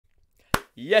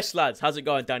Yes, lads, how's it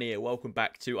going? Danny here. Welcome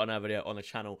back to another video on the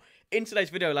channel. In today's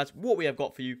video, lads, what we have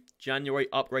got for you, January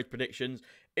upgrade predictions.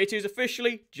 It is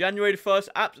officially January the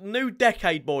 1st, new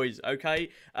decade, boys, okay?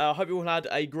 I hope you all had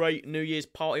a great New Year's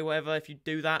party or whatever, if you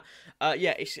do that.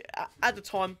 Yeah, it's at the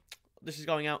time this is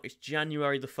going out, it's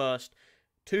January the 1st,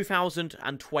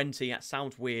 2020. That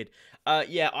sounds weird.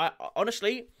 Yeah, I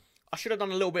honestly, I should have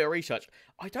done a little bit of research.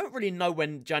 I don't really know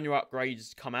when January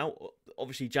upgrades come out.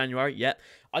 Obviously, January, yeah.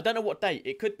 I don't know what date.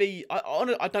 It could be.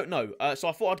 I don't know. So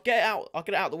I thought I'd get it out. I'll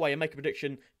get it out of the way and make a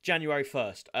prediction. January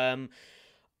 1st.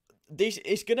 This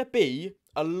is going to be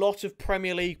a lot of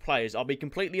Premier League players. I'll be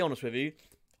completely honest with you.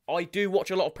 I do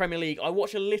watch a lot of Premier League. I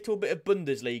watch a little bit of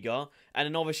Bundesliga, and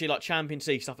then obviously like Champions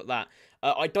League, stuff like that.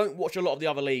 I don't watch a lot of the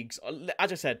other leagues.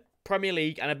 As I said, Premier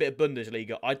League and a bit of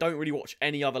Bundesliga. I don't really watch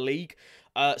any other league.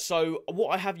 So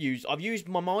what I have used, I've used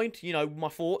my mind, you know, my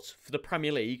thoughts for the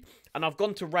Premier League, and I've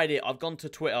gone to Reddit, I've gone to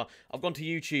Twitter, I've gone to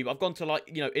YouTube, I've gone to like,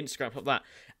 you know, Instagram, stuff like that,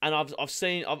 and I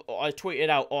tweeted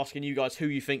out asking you guys who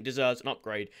you think deserves an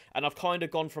upgrade, and I've kind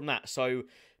of gone from that. So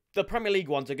the Premier League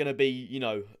ones are going to be, you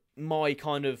know, my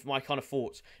kind of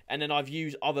thoughts, and then I've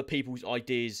used other people's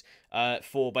ideas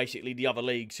for basically the other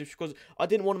leagues, just because I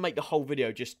didn't want to make the whole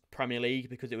video just Premier League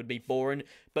because it would be boring.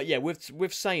 But yeah,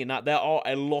 with saying that, there are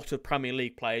a lot of Premier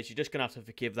League players. You're just gonna have to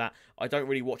forgive that. I don't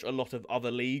really watch a lot of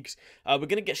other leagues. We're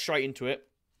gonna get straight into it.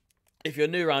 If you're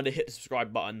new around here, hit the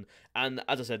subscribe button. And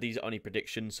as I said, these are only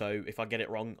predictions, so if I get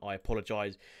it wrong, I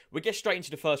apologise. We get straight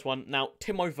into the first one. Now,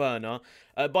 Timo Werner.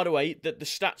 By the way, the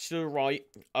stats to the right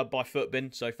are by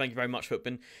Footbin, so thank you very much,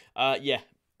 Footbin. Yeah,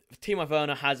 Timo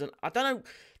Werner has I don't know,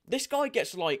 this guy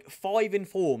gets like 5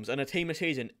 informs and a team of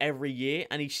season every year,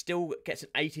 and he still gets an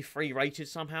 83 rated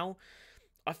somehow.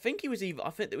 I think he was either,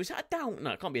 was that a down?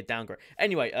 No, it can't be a downgrade.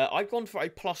 Anyway, I've gone for a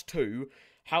 +2.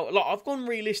 I've gone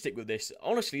realistic with this.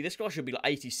 Honestly, this guy should be like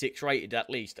 86 rated at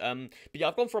least. But yeah,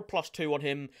 I've gone for a +2 on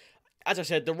him. As I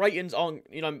said, the ratings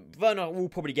aren't, you know, Werner will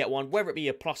probably get one, whether it be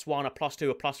a +1, a +2,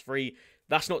 a +3.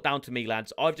 That's not down to me,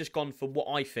 lads. I've just gone for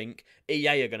what I think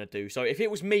EA are going to do. So if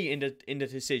it was me in the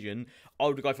decision, I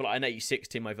would go for like an 86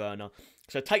 Timo Werner.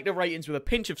 So take the ratings with a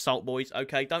pinch of salt, boys.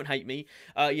 Okay, don't hate me.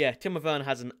 Yeah, Timo Werner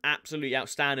has an absolutely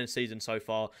outstanding season so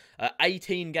far.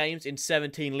 18 games in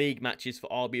 17 league matches for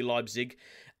RB Leipzig.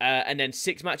 And then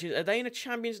 6 matches. Are they in a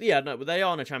Champions League? Yeah, no, they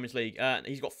are in a Champions League.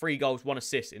 He's got 3 goals, 1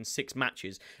 assist in 6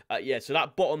 matches. Yeah, so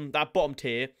that bottom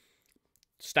tier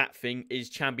stat thing is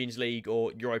Champions League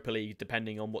or Europa League,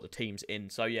 depending on what the team's in.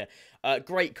 So yeah,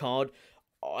 great card.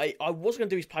 I was going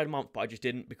to do his player of the month, but I just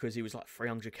didn't because he was like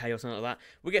 300k or something like that.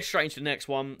 We'll get straight into the next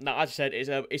one. Now, as I said,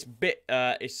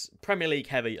 it's Premier League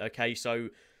heavy, okay? So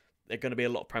there are going to be a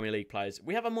lot of Premier League players.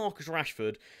 We have a Marcus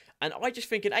Rashford, and I just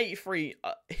think in 83,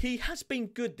 he has been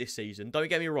good this season. Don't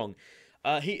get me wrong.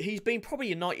 He's been probably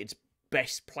United's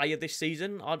best player this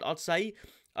season, I'd say.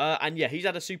 And yeah, he's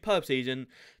had a superb season.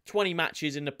 20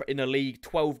 matches in the league,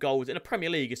 12 goals in the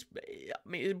Premier League. It's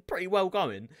pretty well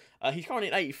going. He's currently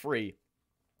at 83.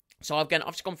 So I've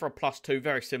just gone for a +2,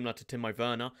 very similar to Timo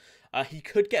Werner. He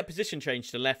could get a position change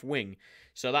to left wing.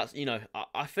 So that's, you know,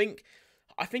 I think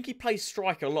he plays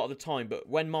striker a lot of the time, but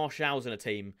when Martial's in a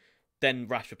team, then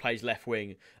Rashford plays left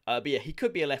wing. But yeah, he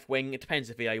could be a left wing. It depends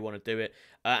if EA want to do it.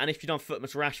 And if you've done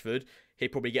Footman's Rashford, he'd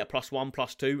probably get a +1,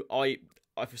 +2.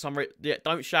 For some reason, yeah,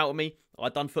 don't shout at me.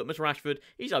 I've done Footman's Rashford.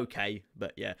 He's okay,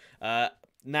 but yeah.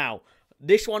 Now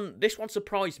this one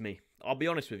surprised me. I'll be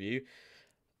honest with you.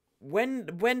 When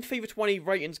FIFA 20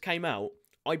 ratings came out,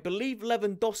 I believe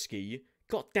Lewandowski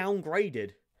got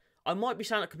downgraded. I might be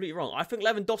saying that completely wrong. I think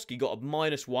Lewandowski got a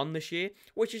 -1 this year,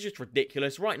 which is just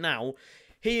ridiculous. Right now,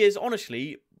 he is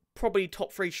honestly probably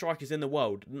top 3 strikers in the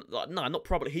world. No, not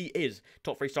probably. He is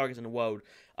top 3 strikers in the world.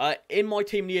 In my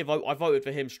team of the year vote, I voted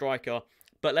for him striker.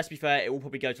 But let's be fair, it will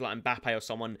probably go to like Mbappe or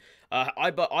someone.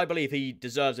 I believe he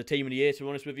deserves a team of the year, to be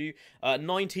honest with you.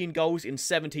 19 goals in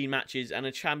 17 matches, and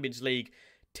a Champions League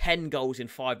 10 goals in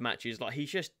 5 matches. Like,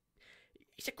 he's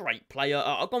a great player.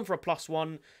 I've gone for a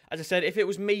 +1. As I said, if it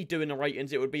was me doing the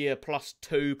ratings, it would be a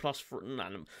 +2, +3.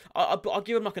 No, I'll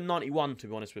give him like a 91, to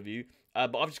be honest with you.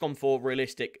 But I've just gone for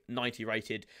realistic 90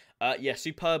 rated. Yeah,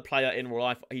 superb player in real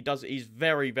life. He's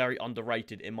very, very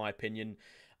underrated, in my opinion.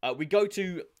 We go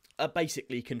to a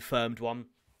basically confirmed one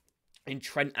in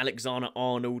Trent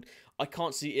Alexander-Arnold. I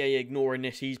can't see EA ignoring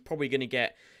this. He's probably going to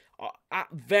get,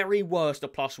 at very worst, a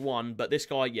 +1. But this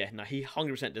guy, yeah, no, he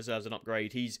 100% deserves an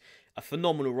upgrade. He's a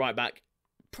phenomenal right back.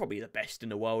 Probably the best in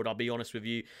the world, I'll be honest with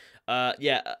you.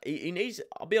 Yeah,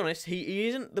 I'll be honest, he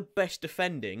isn't the best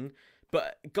defending.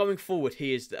 But going forward,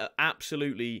 he is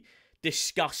absolutely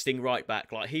disgusting right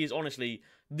back. Like, he is honestly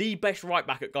the best right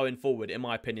back at going forward, in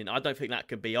my opinion. I don't think that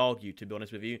could be argued, to be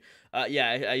honest with you.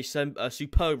 Yeah, a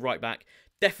superb right back.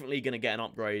 Definitely going to get an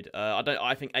upgrade.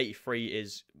 I think 83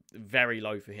 is very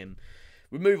low for him.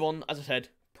 We move on, as I said,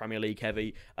 Premier League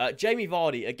heavy. Jamie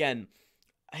Vardy, again,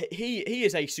 he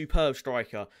is a superb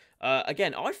striker.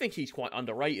 Again, I think he's quite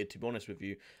underrated, to be honest with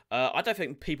you. I don't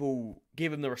think people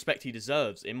give him the respect he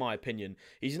deserves, in my opinion.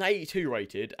 He's an 82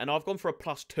 rated, and I've gone for a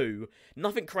 +2.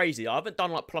 Nothing crazy. I haven't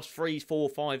done like +3s, 4,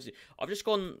 5s.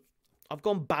 I've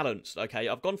gone balanced, okay?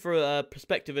 I've gone for a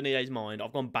perspective in EA's mind.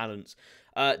 I've gone balanced.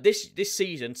 This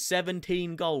season,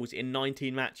 17 goals in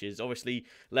 19 matches. Obviously,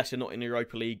 Leicester not in the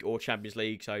Europa League or Champions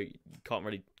League, so you can't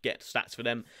really get stats for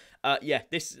them. Yeah,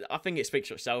 I think it speaks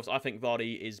for itself. I think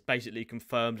Vardy is basically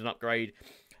confirmed an upgrade.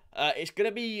 It's going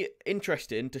to be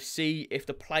interesting to see if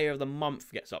the Player of the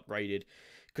Month gets upgraded,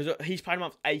 because he's Player of the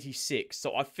Month 86.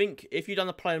 So I think if you've done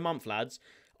the Player of the Month, lads,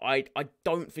 I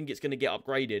don't think it's going to get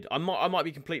upgraded. I might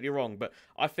be completely wrong, but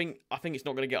I think it's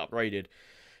not going to get upgraded.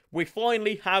 We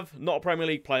finally have not a Premier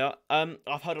League player.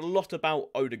 I've heard a lot about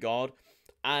Odegaard,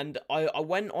 and I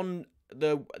went on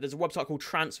there's a website called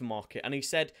Transfer Market, and he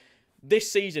said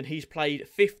this season he's played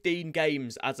 15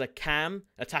 games as a cam,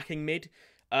 attacking mid,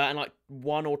 and like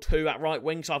 1 or 2 at right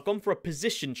wing. So I've gone for a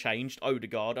position changed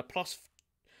Odegaard, a plus.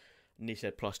 And he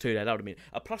said +2 there, that would have been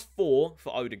a +4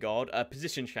 for Odegaard, a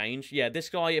position change. Yeah, this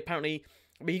guy apparently,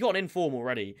 I mean, he got an inform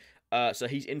already, so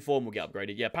his inform will get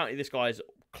upgraded. Yeah, apparently this guy's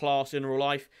class in real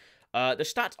life. The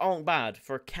stats aren't bad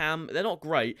for a cam. They're not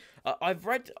great. I've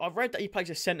read that he plays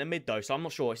a centre mid though, so I'm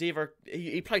not sure. It's either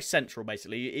he plays central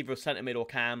basically, either centre mid or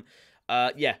cam.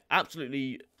 Yeah,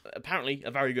 absolutely. Apparently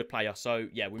a very good player. So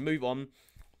yeah, we move on.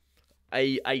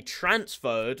 A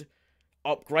transferred,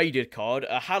 upgraded card.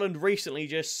 Haaland recently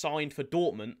just signed for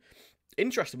Dortmund.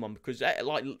 Interesting one, because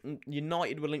like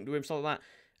United were linked to him, stuff like that.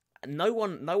 No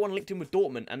one linked him with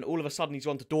Dortmund, and all of a sudden he's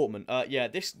gone to Dortmund. Yeah,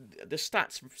 the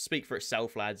stats speak for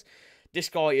itself, lads. This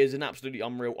guy is an absolutely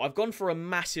unreal. I've gone for a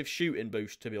massive shooting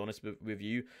boost, to be honest with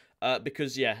you,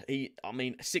 because yeah, I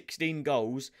mean, 16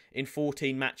 goals in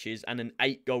 14 matches, and then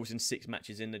 8 goals in 6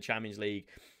 matches in the Champions League.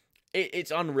 It's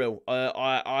unreal.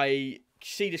 I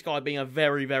see this guy being a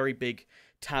very, very big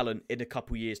talent in a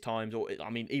couple years' times, or I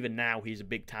mean, even now he's a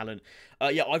big talent.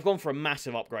 Yeah, I've gone for a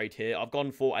massive upgrade here. I've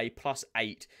gone for a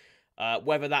 +8.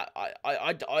 Whether that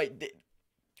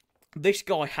this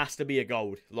guy has to be a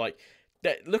gold. Like,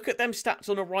 look at them stats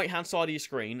on the right hand side of your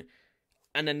screen,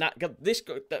 and then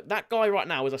that guy right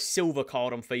now is a silver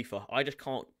card on FIFA. I just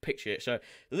can't picture it. So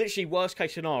literally, worst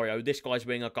case scenario, this guy's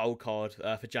being a gold card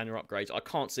for January upgrades. I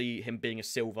can't see him being a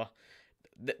silver.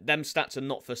 Them stats are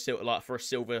not for a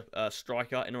silver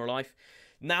striker in real life.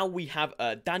 Now we have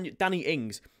Danny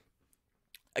Ings.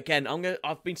 Again,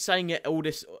 I've been saying it all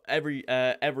this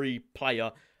every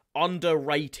player,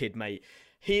 underrated, mate.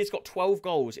 He has got 12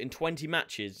 goals in 20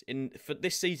 matches for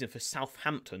this season for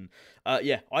Southampton.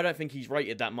 Yeah, I don't think he's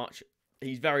rated that much.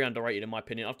 He's very underrated in my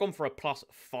opinion. I've gone for a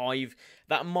 +5.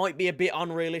 That might be a bit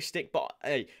unrealistic, but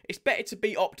hey, it's better to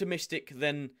be optimistic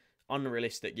than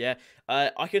unrealistic. Yeah,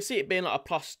 I can see it being like a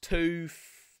 +2,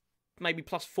 maybe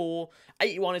 +4.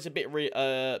 81 is a bit,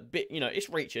 you know, it's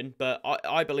reaching, but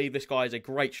I believe this guy is a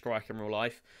great striker in real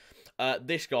life.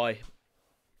 This guy,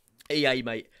 EA,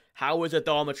 mate. How is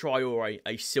Adama Traore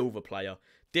a silver player?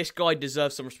 This guy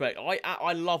deserves some respect.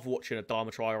 I love watching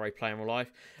Adama Traore play in real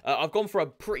life. I've gone for a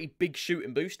pretty big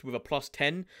shooting boost with a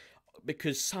 +10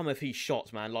 because some of his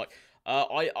shots, man, like.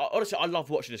 Honestly, I love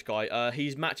watching this guy.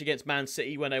 His match against Man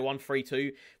City when they won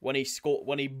 3-2, when he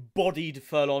bodied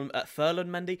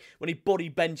Mendy, when he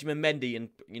bodied Benjamin Mendy and,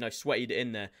 you know, sweated it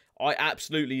in there. I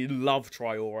absolutely love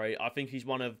Traore. I think he's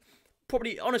one of,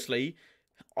 probably, honestly,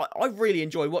 I really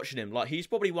enjoy watching him. Like, he's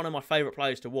probably one of my favourite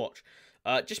players to watch,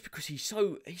 just because he's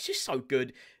just so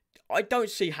good. I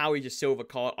don't see how he's a silver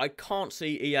card. I can't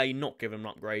see EA not giving him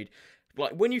an upgrade.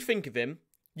 Like, when you think of him,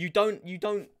 you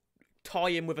don't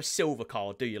tie him with a silver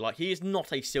card, do you? Like, he is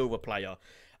not a silver player.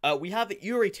 We have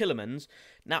Yuri Tillemans.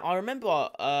 Now, I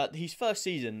remember his first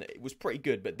season was pretty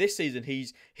good, but this season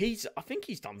I think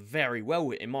he's done very well,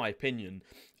 in my opinion.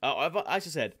 As I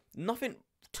said, nothing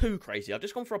too crazy. I've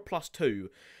just gone for a +2.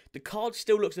 The card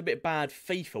still looks a bit bad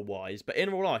FIFA-wise, but in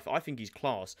real life, I think he's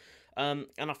class. And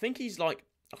I think he's like,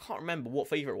 I can't remember what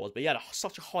FIFA it was, but he had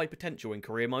such a high potential in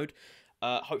career mode.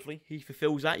 Hopefully, he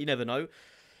fulfills that. You never know.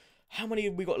 How many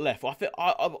have we got left? Well,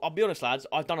 I'll be honest, lads.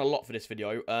 I've done a lot for this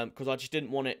video because I just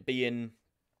didn't want it being.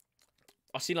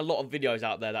 I've seen a lot of videos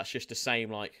out there that's just the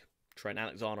same, like Trent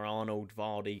Alexander-Arnold,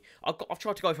 Vardy. I've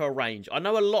tried to go for a range. I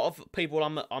know a lot of people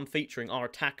I'm featuring are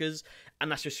attackers,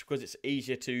 and that's just because it's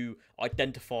easier to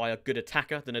identify a good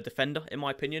attacker than a defender, in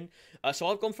my opinion. So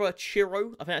I've gone for a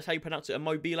Chiro. I think that's how you pronounce it, a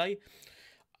Mobile. I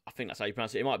think that's how you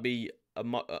pronounce it. It might be a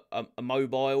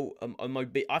mobile.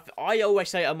 I always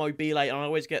say a Mobile, and I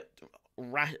always get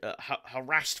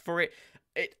harassed for it.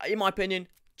 In my opinion,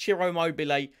 Chiro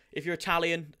Mobile. If you're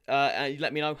Italian, and you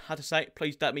let me know how to say it,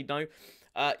 please let me know.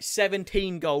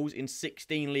 17 goals in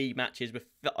 16 league matches with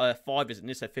 5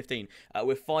 assists, 15,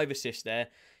 with 5 assists there.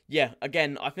 Yeah,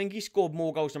 again, I think he scored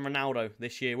more goals than Ronaldo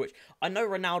this year, which I know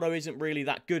Ronaldo isn't really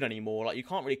that good anymore. Like, you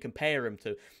can't really compare him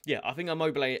to... Yeah, I think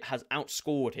Immobile has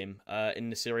outscored him in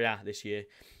the Serie A this year,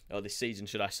 or this season,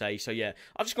 should I say. So, yeah,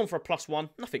 I've just gone for a +1.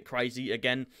 Nothing crazy,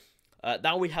 again.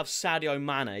 Now we have Sadio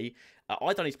Mane.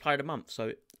 I done his player of the month,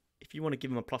 so... If you want to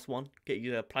give him a +1, get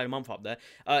your player of the month up there.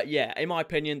 Yeah, in my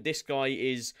opinion, this guy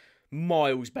is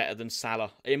miles better than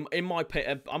Salah. In my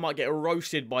opinion, I might get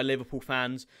roasted by Liverpool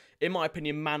fans. In my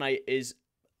opinion, Mane is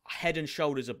head and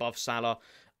shoulders above Salah.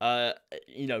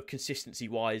 You know,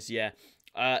 consistency-wise, yeah.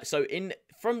 So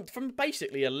from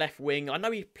basically a left wing, I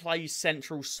know he plays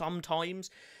central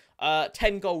sometimes.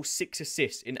 10 goals, 6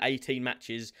 assists in 18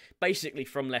 matches, basically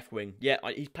from left wing. Yeah,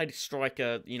 he's played a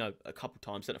striker, you know, a couple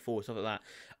times, centre forward, stuff like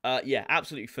that. Yeah,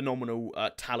 absolutely phenomenal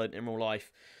talent in real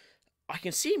life. I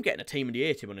can see him getting a team of the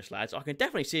year, to be honest, lads. I can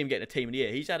definitely see him getting a team of the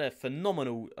year. He's had a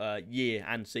phenomenal year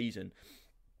and season.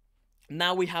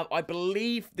 Now we have, I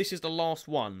believe this is the last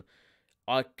one.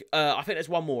 I think there's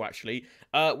one more, actually.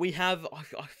 We have,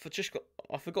 I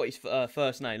forgot his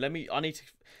first name. I think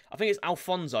it's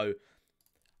Alphonso.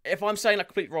 If I'm saying that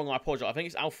completely wrong, I apologise. I think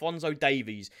it's Alphonso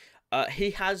Davies. He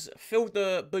has filled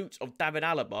the boots of David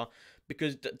Alaba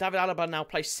because David Alaba now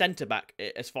plays centre-back,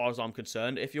 as far as I'm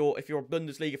concerned. If you're a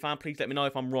Bundesliga fan, please let me know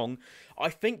if I'm wrong. I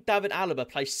think David Alaba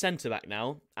plays centre-back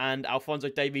now, and Alphonso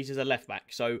Davies is a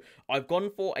left-back. So I've gone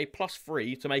for a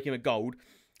 +3 to make him a gold,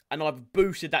 and I've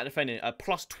boosted that defending, a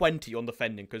 +20 on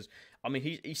defending, because, I mean,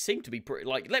 he seemed to be pretty,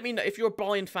 like, let me know if you're a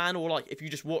Bayern fan, or, like, if you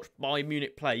just watch Bayern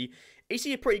Munich play, is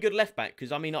he a pretty good left-back?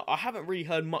 Because, I mean, I haven't really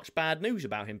heard much bad news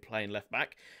about him playing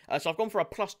left-back. So I've gone for a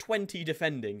 +20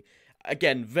 defending.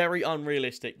 Again, very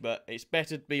unrealistic, but it's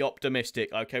better to be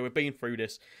optimistic. Okay, we've been through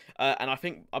this. And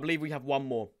I believe we have one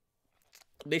more.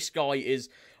 This guy is,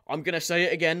 I'm going to say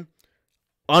it again,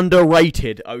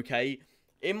 underrated, okay?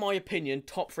 In my opinion,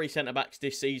 top 3 centre-backs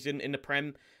this season in the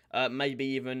Prem. Maybe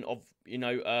even of, you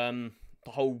know,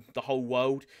 the whole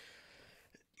world.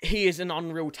 He is an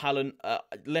unreal talent.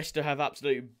 Leicester have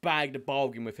absolutely bagged a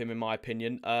bargain with him, in my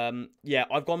opinion. Yeah,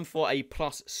 I've gone for a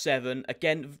 +7.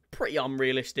 Again, pretty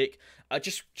unrealistic.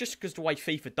 Just because the way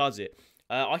FIFA does it.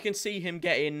 I can see him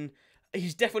getting...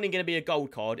 He's definitely going to be a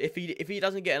gold card. If he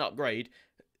doesn't get an upgrade,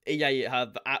 EA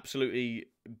have absolutely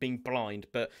been blind.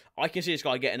 But I can see this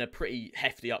guy getting a pretty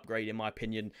hefty upgrade, in my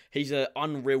opinion. He's an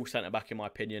unreal centre-back, in my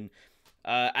opinion.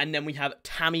 And then we have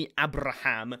Tammy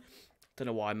Abraham. Don't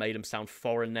know why I made him sound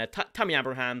foreign there. Tammy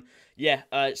Abraham, yeah,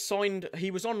 signed. He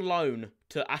was on loan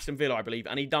to Aston Villa, I believe,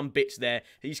 and he done bits there.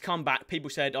 He's come back. People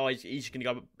said, "Oh, he's going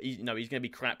to go. He's going to be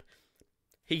crap."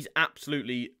 He's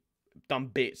absolutely done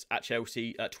bits at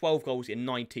Chelsea. 12 goals in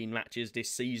 19 matches this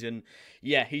season.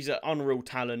 Yeah, he's an unreal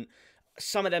talent.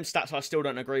 Some of them stats I still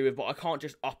don't agree with, but I can't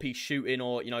just up his shooting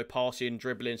or, you know, passing,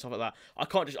 dribbling, stuff like that. I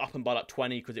can't just up him by like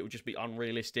 20 because it would just be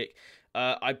unrealistic.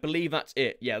 I believe that's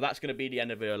it. Yeah, that's going to be the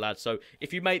end of the video, lads. So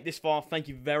if you made this far, thank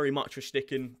you very much for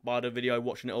sticking by the video,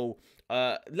 watching it all.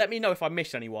 Let me know if I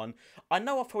missed anyone. I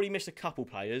know I've probably missed a couple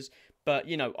players, but,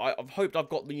 you know, I've hoped I've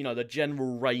got, you know, the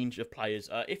general range of players.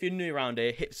 If you're new around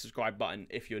here, hit the subscribe button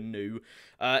if you're new.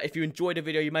 If you enjoyed the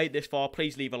video, you made this far,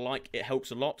 please leave a like. It helps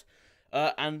a lot.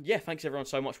 And yeah, thanks everyone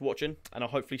so much for watching, and I'll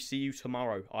hopefully see you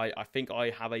tomorrow. I think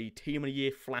I have a Team of the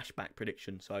Year flashback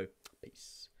prediction, so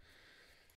peace.